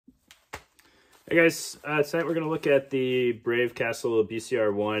Hey guys, tonight we're going to look at the Brave Castle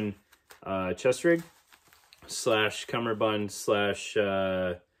BCR-1 chest rig slash cummerbund slash,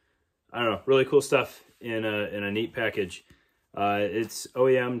 I don't know, really cool stuff in a neat package. It's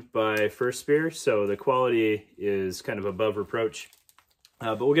OEM'd by First Spear, so the quality is kind of above reproach.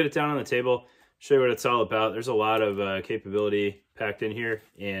 But we'll get it down on the table, show you what it's all about. There's a lot of capability packed in here,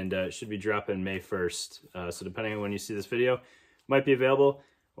 and it should be dropping May 1st. So depending on when you see this video, it might be available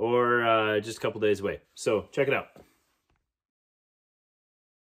or just a couple days away. So check it out.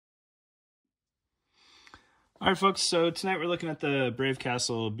 All right, folks, so tonight we're looking at the Brave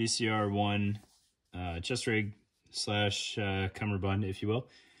Castle BCR-1 chest rig slash cummerbund, if you will.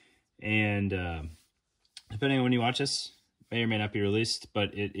 And depending on when you watch this, may or may not be released,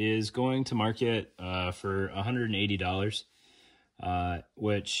 but it is going to market for $180,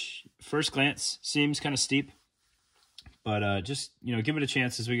 which first glance seems kind of steep. But just, give it a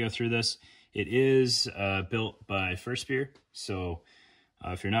chance as we go through this. It is built by First Spear. So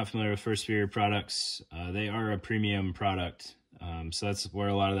if you're not familiar with First Spear products, they are a premium product. So that's where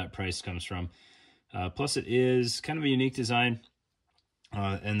a lot of that price comes from. Plus it is kind of a unique design.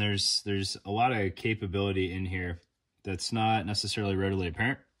 And there's a lot of capability in here that's not necessarily readily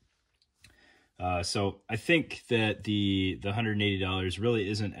apparent. So I think that the $180 really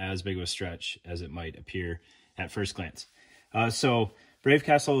isn't as big of a stretch as it might appear at first glance. So Brave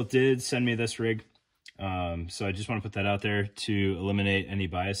Castle did send me this rig. So I just want to put that out there to eliminate any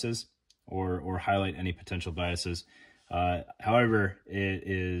biases or highlight any potential biases. However, it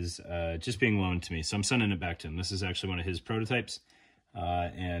is just being loaned to me. So I'm sending it back to him. This is actually one of his prototypes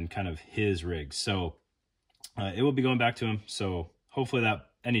and kind of his rig. So it will be going back to him. So hopefully that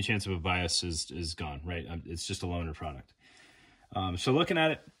any chance of a bias is gone, right? It's just a loaner product. So looking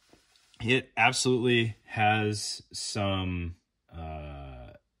at it, it absolutely has some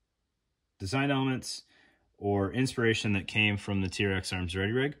design elements or inspiration that came from the TRX Arms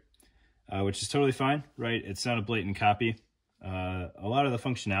Ready rig, which is totally fine, right? It's not a blatant copy. A lot of the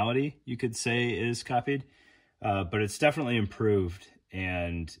functionality, you could say, is copied, but it's definitely improved,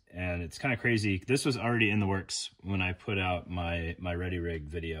 and it's kind of crazy. This was already in the works when I put out my Ready rig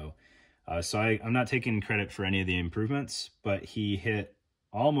video, so I'm not taking credit for any of the improvements, but he hit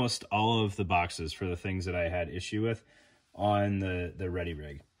almost all of the boxes for the things that I had issue with on the Ready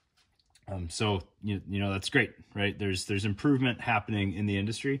rig. So, that's great, right? There's improvement happening in the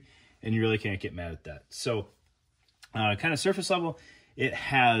industry, and you really can't get mad at that. So kind of surface level, it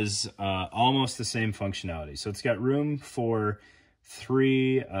has almost the same functionality. So it's got room for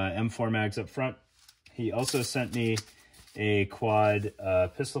 3 M4 mags up front. He also sent me a quad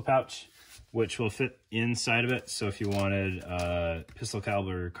pistol pouch, which will fit inside of it. So if you wanted pistol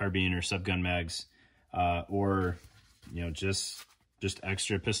caliber, carbine, or subgun mags, or just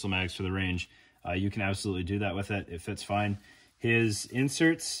extra pistol mags for the range, you can absolutely do that with it. It fits fine. His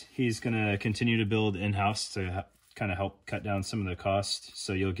inserts, he's going to continue to build in-house to kind of help cut down some of the cost.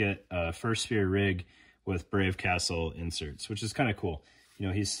 So you'll get a First Spear rig with Brave Castle inserts, which is kind of cool.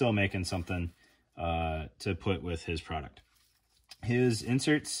 He's still making something to put with his product. His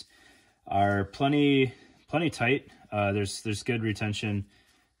inserts are plenty tight. There's good retention,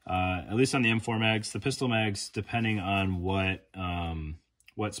 at least on the M4 mags. The pistol mags, depending on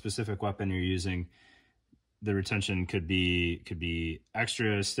what specific weapon you're using, the retention could be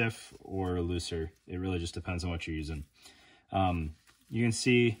extra stiff or looser. It really just depends on what you're using. You can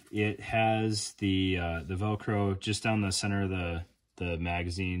see it has the Velcro just down the center of the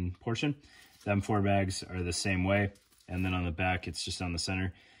magazine portion. The M4 mags are the same way, and then on the back it's just on the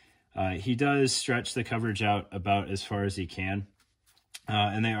center. He does stretch the coverage out about as far as he can,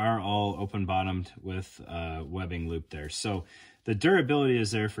 and they are all open bottomed with webbing loop there. So the durability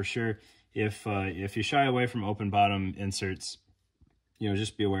is there for sure. If you shy away from open bottom inserts,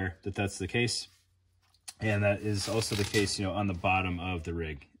 just be aware that that's the case. And that is also the case, on the bottom of the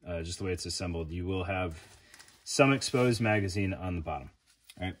rig, just the way it's assembled. You will have some exposed magazine on the bottom,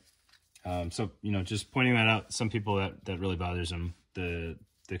 all right? So, just pointing that out, some people that really bothers them, the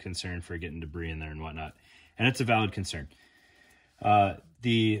concern for getting debris in there and whatnot. And it's a valid concern. Like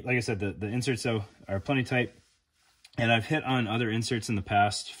I said, the inserts, though, are plenty tight. And I've hit on other inserts in the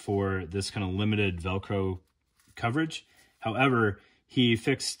past for this kind of limited Velcro coverage. However, he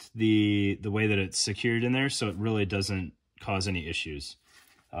fixed the way that it's secured in there, so it really doesn't cause any issues.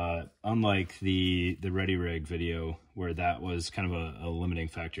 Unlike the Ready rig video, where that was kind of a limiting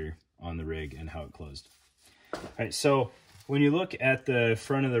factor on the rig and how it closed. All right, so when you look at the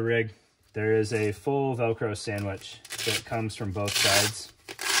front of the rig, there is a full Velcro sandwich that comes from both sides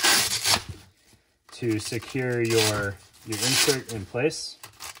to secure your insert in place.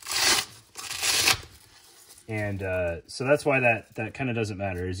 And so that's why that kind of doesn't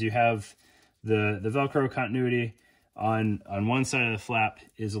matter, is you have the Velcro continuity on one side of the flap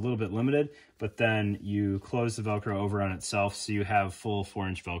is a little bit limited, but then you close the Velcro over on itself, so you have full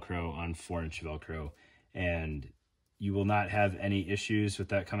 4-inch Velcro on 4-inch Velcro, and you will not have any issues with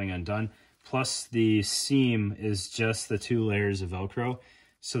that coming undone. Plus the seam is just the 2 layers of Velcro,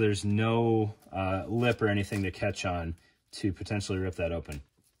 so there's no lip or anything to catch on to potentially rip that open.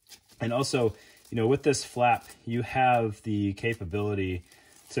 And also, you know, with this flap, you have the capability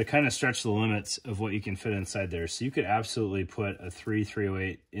to kind of stretch the limits of what you can fit inside there. So you could absolutely put a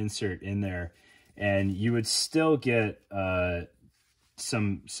 3/308 insert in there, and you would still get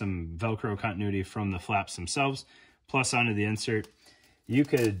some Velcro continuity from the flaps themselves, plus onto the insert. You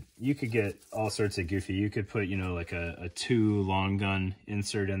could get all sorts of goofy. You could put, you know, like a 2 long gun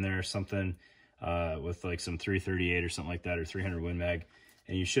insert in there or something, with like some 338 or something like that, or 300 Win Mag,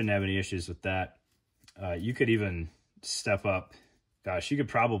 and you shouldn't have any issues with that. You could even step up. Gosh, you could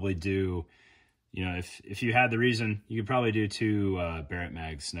probably do, you know, if you had the reason, you could probably do 2 Barrett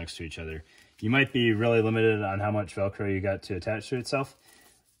mags next to each other. You might be really limited on how much Velcro you got to attach to itself,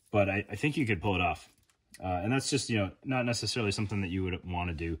 but I think you could pull it off. And that's just, you know, not necessarily something that you would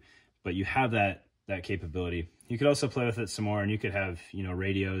want to do, but you have that capability. You could also play with it some more, and you could have, you know,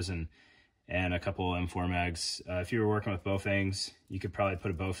 radios and a couple M4 mags. If you were working with Baofangs, you could probably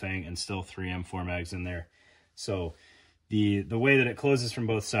put a Baofang and still 3 M4 mags in there. So the way that it closes from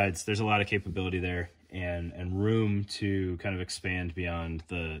both sides, there's a lot of capability there, and room to kind of expand beyond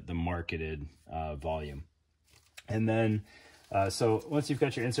the marketed volume. And then, so once you've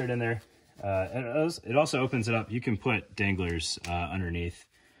got your insert in there, it also opens it up. You can put danglers underneath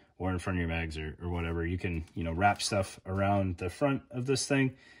or in front of your mags or whatever. You can, you know, wrap stuff around the front of this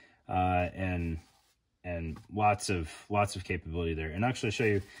thing, and lots of capability there. And actually, I'll show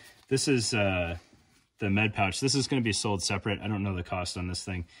you. This is the med pouch. This is going to be sold separate. I don't know the cost on this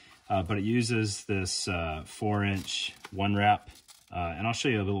thing, but it uses this 4-inch one wrap, and I'll show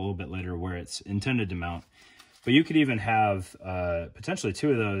you a little bit later where it's intended to mount. But you could even have potentially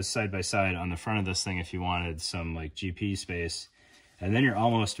 2 of those side by side on the front of this thing if you wanted some like GP space, and then you're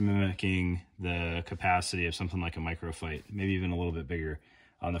almost mimicking the capacity of something like a microfight, maybe even a little bit bigger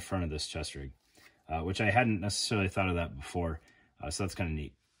on the front of this chest rig, which I hadn't necessarily thought of that before, so that's kind of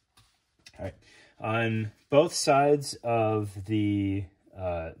neat. All right. On both sides of the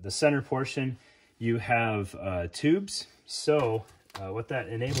center portion, you have tubes. So what that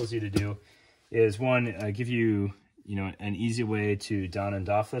enables you to do is, one, give you, you know, an easy way to don and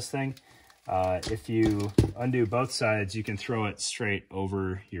doff this thing. If you undo both sides, you can throw it straight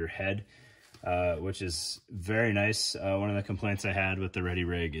over your head, which is very nice. One of the complaints I had with the Ready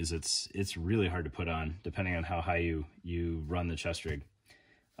Rig is it's really hard to put on, depending on how high you run the chest rig.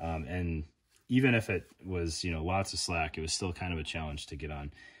 And even if it was, you know, lots of slack, it was still kind of a challenge to get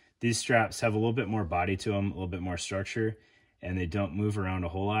on. These straps have a little bit more body to them, a little bit more structure, and they don't move around a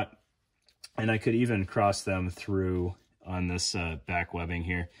whole lot. And I could even cross them through on this back webbing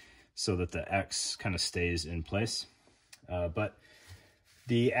here so that the X kind of stays in place. But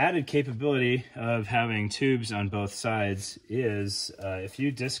the added capability of having tubes on both sides is if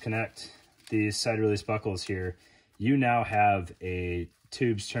you disconnect these side release buckles here, you now have a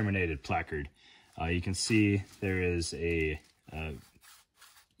tubes terminated placard. You can see there is a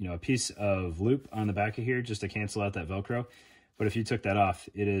piece of loop on the back of here just to cancel out that Velcro. But if you took that off,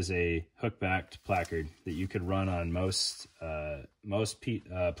 it is a hook-backed placard that you could run on most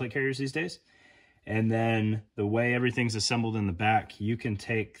plate carriers these days. And then the way everything's assembled in the back, you can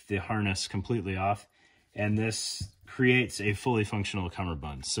take the harness completely off, and this creates a fully functional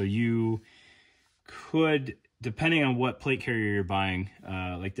cummerbund. So you could, depending on what plate carrier you're buying,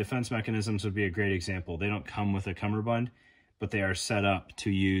 like Defense Mechanisms would be a great example. They don't come with a cummerbund, but they are set up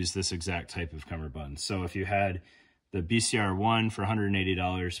to use this exact type of cummerbund. So if you had the BCR-1 for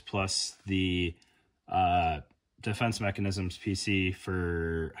 $180 plus the Defense Mechanisms PC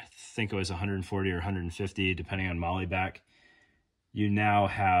for, I think it was 140 or 150, depending on Molly back, you now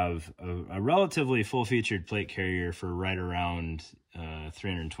have a relatively full-featured plate carrier for right around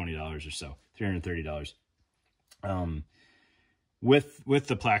 $320 or so, $330, with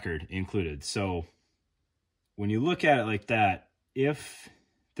the placard included. So when you look at it like that, if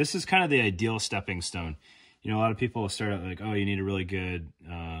this is kind of the ideal stepping stone. You know, a lot of people start out like, oh, you need a really good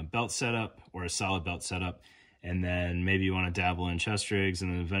belt setup or a solid belt setup, and then maybe you want to dabble in chest rigs,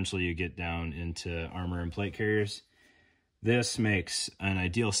 and then eventually you get down into armor and plate carriers. This makes an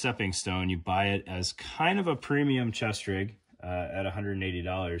ideal stepping stone. You buy it as kind of a premium chest rig at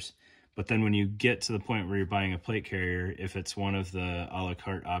 $180, but then when you get to the point where you're buying a plate carrier, if it's one of the a la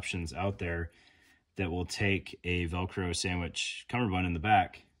carte options out there, that will take a Velcro sandwich cummerbund in the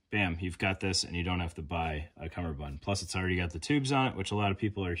back, bam, you've got this and you don't have to buy a cummerbund. Plus it's already got the tubes on it, which a lot of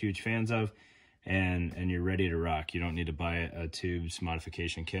people are huge fans of, and you're ready to rock. You don't need to buy a tubes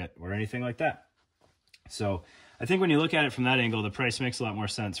modification kit or anything like that. So I think when you look at it from that angle, the price makes a lot more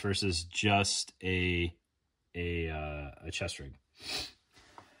sense versus just a chest rig.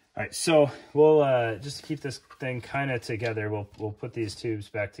 All right, so we'll just to keep this thing kind of together, we'll put these tubes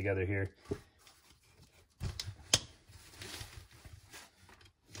back together here.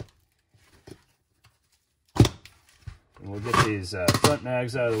 And we'll get these front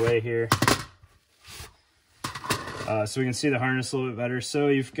mags out of the way here. So we can see the harness a little bit better. So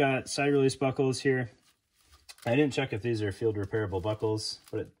you've got side release buckles here. I didn't check if these are field repairable buckles,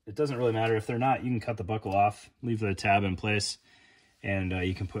 but it doesn't really matter. If they're not, you can cut the buckle off, leave the tab in place, and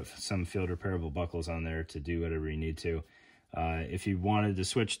you can put some field repairable buckles on there to do whatever you need to. If you wanted to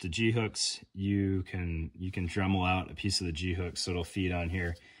switch to G-hooks, you can Dremel out a piece of the G-hook so it'll feed on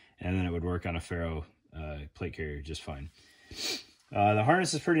here, and then it would work on a Faro plate carrier just fine. The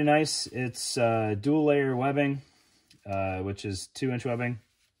harness is pretty nice. It's dual layer webbing, which is 2-inch webbing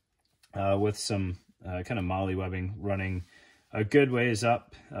with some kind of molly webbing running a good ways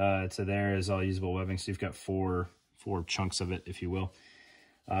up to there is all usable webbing. So you've got four chunks of it, if you will,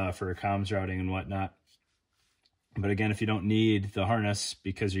 for comms routing and whatnot. But again, if you don't need the harness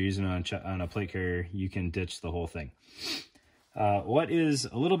because you're using it on a plate carrier, you can ditch the whole thing. What is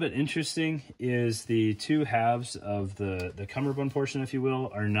a little bit interesting is the two halves of the cummerbund portion, if you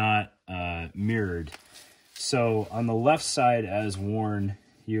will, are not mirrored. So on the left side, as worn,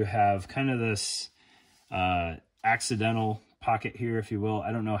 you have kind of this accidental pocket here, if you will.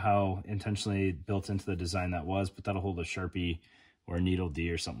 I don't know how intentionally built into the design that was, but that'll hold a Sharpie or a needle D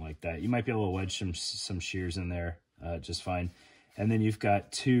or something like that. You might be able to wedge some shears in there just fine. And then you've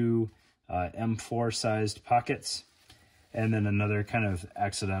got two M4 sized pockets, and then another kind of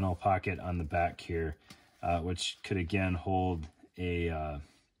accidental pocket on the back here, which could again hold a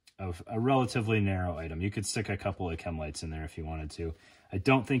relatively narrow item. You could stick a couple of chem lights in there if you wanted to. I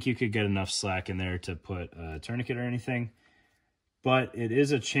don't think you could get enough slack in there to put a tourniquet or anything, but it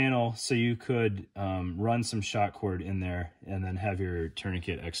is a channel, so you could run some shot cord in there and then have your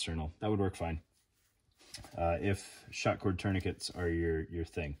tourniquet external. That would work fine if shot cord tourniquets are your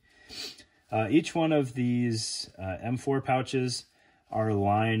thing. Each one of these M4 pouches are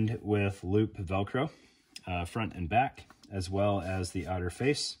lined with loop Velcro, front and back, as well as the outer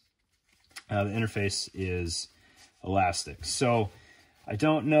face. The interface is elastic. So I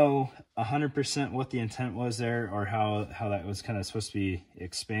don't know 100% what the intent was there or how that was kind of supposed to be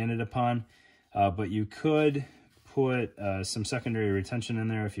expanded upon, but you could put some secondary retention in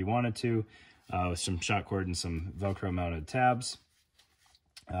there if you wanted to, with some shot cord and some Velcro mounted tabs.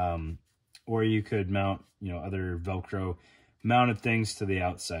 Or you could mount, other Velcro mounted things to the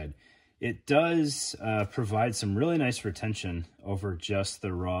outside. It does provide some really nice retention over just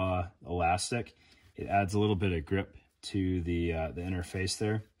the raw elastic. It adds a little bit of grip to the interface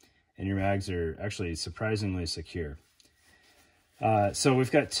there, and your mags are actually surprisingly secure. So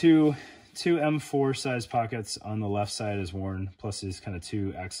we've got two M4 size pockets on the left side as worn, plus these kind of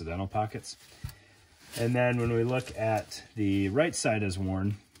two accidental pockets. And then when we look at the right side as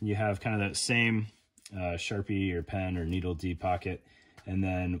worn, you have kind of that same Sharpie or pen or needle D pocket, and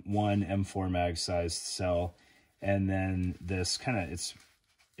then one M4 mag sized cell, and then this kind of,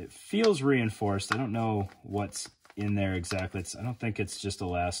 it feels reinforced. I don't know what's in there exactly. I don't think it's just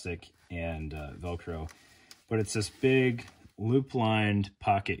elastic and Velcro, but it's this big loop lined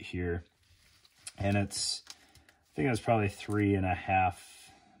pocket here, and I think it's probably 3.5,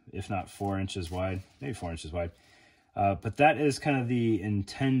 if not 4 inches wide, maybe 4 inches wide. But that is kind of the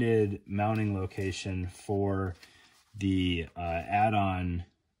intended mounting location for the add-on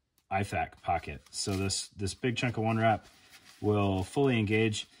IFAC pocket. So this big chunk of one wrap will fully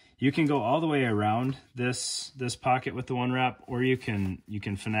engage. You can go all the way around this pocket with the one wrap, or you can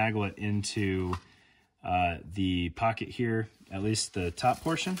finagle it into the pocket here, at least the top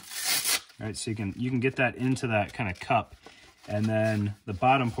portion. All right, so you can get that into that kind of cup, and then the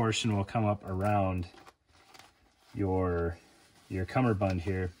bottom portion will come up around your cummerbund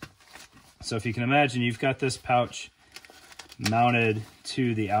here. So if you can imagine, you've got this pouch mounted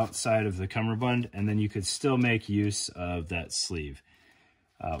to the outside of the cummerbund, and then you could still make use of that sleeve.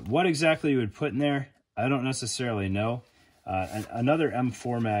 What exactly you would put in there, I don't necessarily know. Another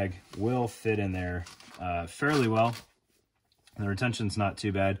M4 mag will fit in there fairly well. The retention's not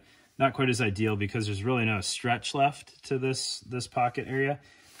too bad. Not quite as ideal because there's really no stretch left to this pocket area,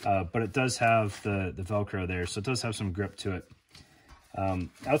 but it does have the Velcro there, so it does have some grip to it.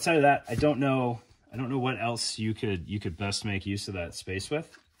 Outside of that, I don't know I don't know what else you could best make use of that space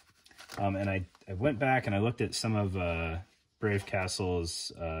with. And I went back and I looked at some of Brave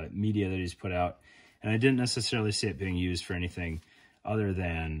Castle's media that he's put out, and I didn't necessarily see it being used for anything other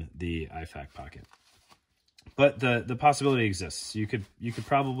than the IFAK pocket. But the possibility exists. You could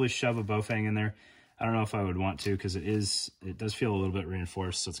probably shove a Bofang in there. I don't know if I would want to, because it does feel a little bit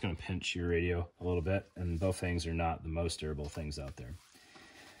reinforced, so it's going to pinch your radio a little bit, and Bofangs are not the most durable things out there.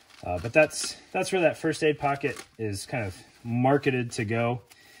 But that's where that first aid pocket is kind of marketed to go.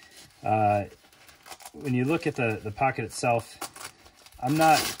 When you look at the pocket itself, I'm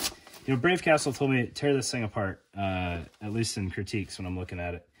not, Brave Castle told me tear this thing apart, at least in critiques when I'm looking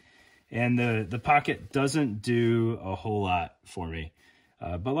at it. And the pocket doesn't do a whole lot for me.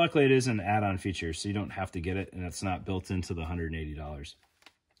 But luckily it is an add-on feature, so you don't have to get it, and it's not built into the $180.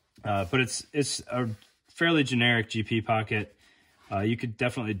 But it's a fairly generic GP pocket. You could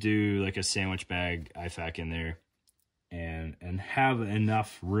definitely do like a sandwich bag IFAK in there and have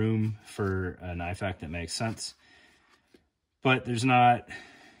enough room for an IFAK that makes sense. But there's not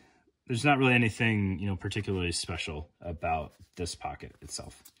really anything, particularly special about this pocket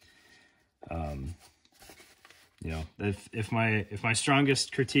itself. If my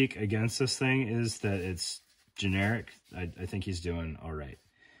strongest critique against this thing is that it's generic, I think he's doing all right.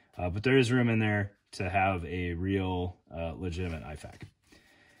 But there is room in there to have a real legitimate IFAK.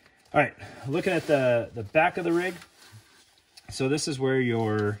 All right, looking at the back of the rig. So this is where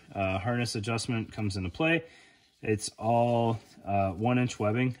your harness adjustment comes into play. It's all 1-inch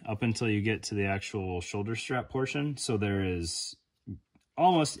webbing up until you get to the actual shoulder strap portion. So there is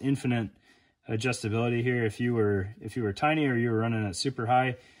almost infinite adjustability here. If you were tiny or you were running it super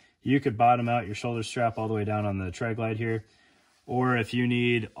high, you could bottom out your shoulder strap all the way down on the tri-glide here. Or if you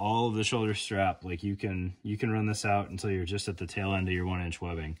need all of the shoulder strap, like you can run this out until you're just at the tail end of your 1-inch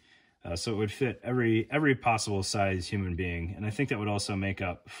webbing. So it would fit every possible size human being. And I think that would also make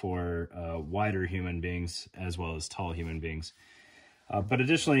up for wider human beings as well as tall human beings. But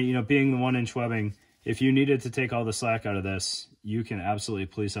additionally, being the 1-inch webbing, if you needed to take all the slack out of this, you can absolutely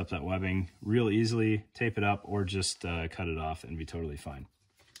police up that webbing real easily, tape it up, or just cut it off and be totally fine.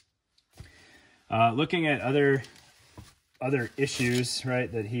 Looking at other issues,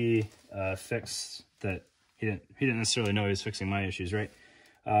 right, that he fixed, that he didn't necessarily know he was fixing my issues, right?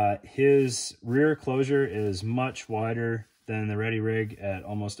 His rear closure is much wider than the Ready Rig at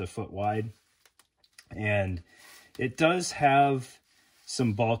almost a foot wide. And it does have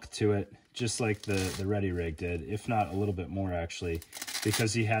some bulk to it, just like the Ready Rig did, if not a little bit more actually,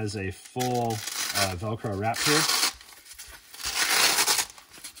 because he has a full Velcro wrap here.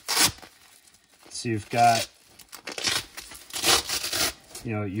 So you've got,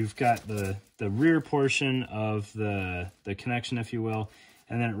 you've got the rear portion of the connection, if you will,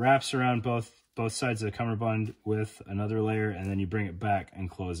 and then it wraps around both sides of the cummerbund with another layer, and then you bring it back and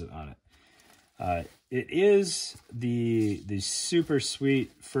close it on it. It is the super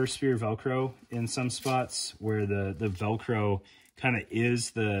sweet first spear Velcro in some spots where the Velcro kind of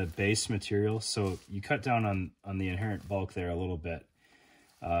is the base material, so you cut down on the inherent bulk there a little bit,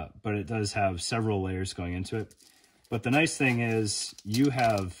 but it does have several layers going into it. But the nice thing is you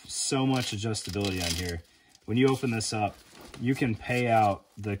have so much adjustability on here. When you open this up, you can pay out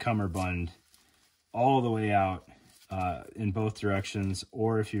the cummerbund all the way out in both directions,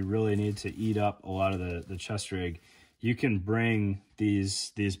 or if you really need to eat up a lot of the chest rig, you can bring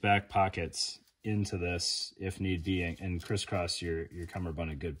these back pockets into this if need be and crisscross your cummerbund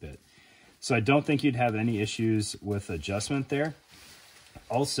a good bit. So I don't think you'd have any issues with adjustment there.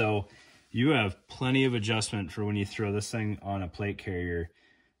 Also, you have plenty of adjustment for when you throw this thing on a plate carrier,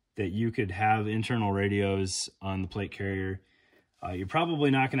 that you could have internal radios on the plate carrier. You're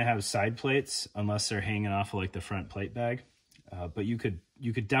probably not going to have side plates unless they're hanging off of like the front plate bag. But you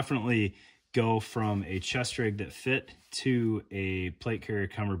could definitely go from a chest rig that fit to a plate carrier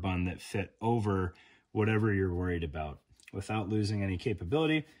cummerbund that fit over whatever you're worried about without losing any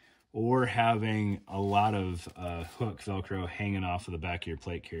capability or having a lot of hook Velcro hanging off of the back of your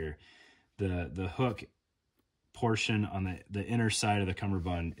plate carrier. The hook portion on the inner side of the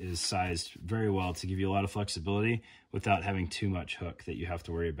cummerbund is sized very well to give you a lot of flexibility without having too much hook that you have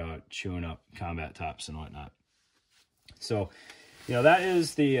to worry about chewing up combat tops and whatnot. So, that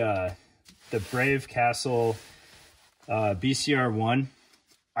is the Brave Castle BCR-1.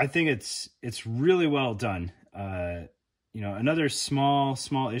 I think it's really well done. Another small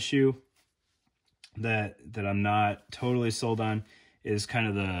issue that I'm not totally sold on is kind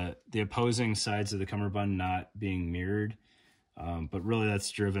of the opposing sides of the cummerbund not being mirrored. But really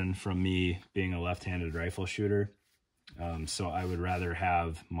that's driven from me being a left-handed rifle shooter. So I would rather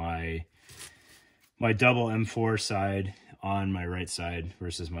have my my double M4 side on my right side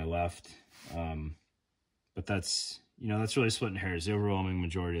versus my left. But that's, you know, that's really splitting hairs. The overwhelming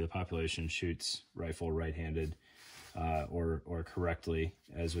majority of the population shoots rifle right-handed, or correctly,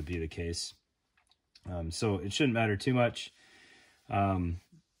 as would be the case. So it shouldn't matter too much. You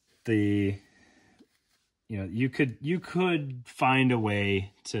know, you could find a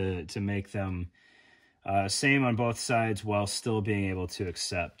way to make them same on both sides while still being able to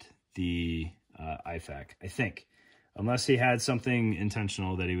accept the IFAK, I think. Unless he had something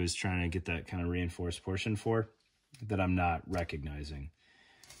intentional that he was trying to get that kind of reinforced portion for that I'm not recognizing.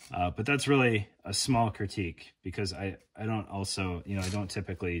 But that's really a small critique, because I don't also, you know, I don't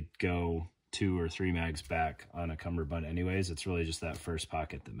typically go 2 or 3 mags back on a cummerbund anyways. It's really just that first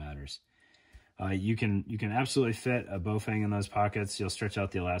pocket that matters. You can absolutely fit a Bofang in those pockets. You'll stretch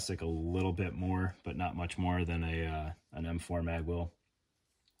out the elastic a little bit more, but not much more than an M4 mag will.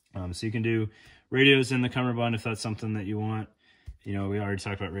 So you can do radios in the cummerbund if that's something that you want. You know, we already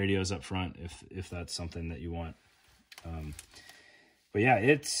talked about radios up front if that's something that you want. But yeah,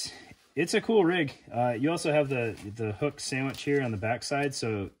 it's a cool rig. You also have the hook sandwich here on the back side.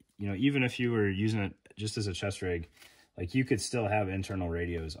 So, you know, even if you were using it just as a chest rig, like, you could still have internal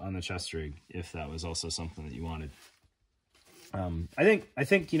radios on the chest rig if that was also something that you wanted. I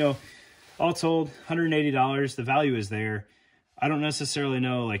think, you know, all told, $180, the value is there. I don't necessarily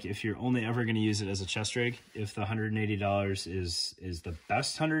know, like, if you're only ever going to use it as a chest rig, if the $180 is the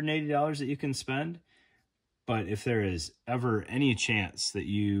best $180 that you can spend. But if there is ever any chance that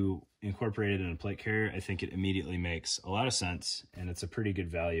you incorporate it in a plate carrier, I think it immediately makes a lot of sense, and it's a pretty good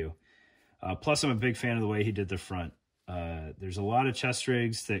value. Plus, I'm a big fan of the way he did the front. There's a lot of chest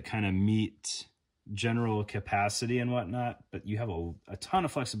rigs that kind of meet general capacity and whatnot, but you have a ton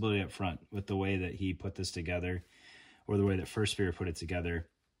of flexibility up front with the way that he put this together, or the way that First Spear put it together.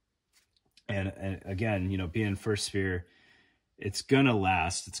 And again, you know, being First Spear, it's gonna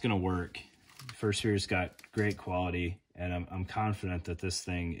last, it's gonna work. First Spear's got great quality, and I'm confident that this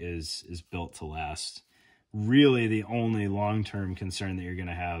thing is built to last. Really, the only long-term concern that you're going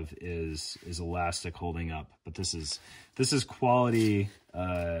to have is elastic holding up. But this is quality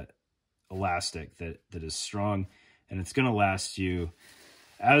elastic that is strong, and it's going to last you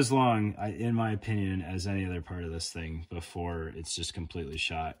as long, in my opinion, as any other part of this thing before it's just completely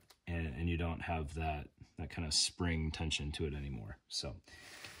shot, and you don't have that kind of spring tension to it anymore. So,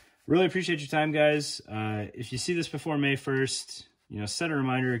 really appreciate your time, guys. If you see this before May 1st, you know, set a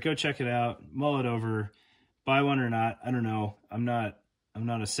reminder, go check it out, mull it over. Buy one or not, I don't know. I'm not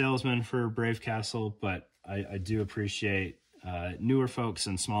a salesman for Brave Castle, but I do appreciate newer folks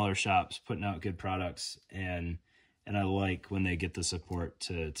and smaller shops putting out good products, and I like when they get the support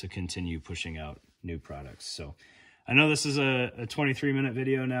to continue pushing out new products. So I know this is a 23-minute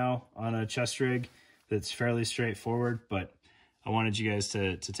video now on a chest rig that's fairly straightforward, but I wanted you guys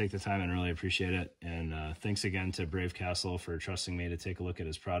to take the time and really appreciate it. And thanks again to Brave Castle for trusting me to take a look at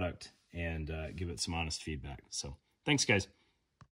his product and give it some honest feedback. So thanks, guys.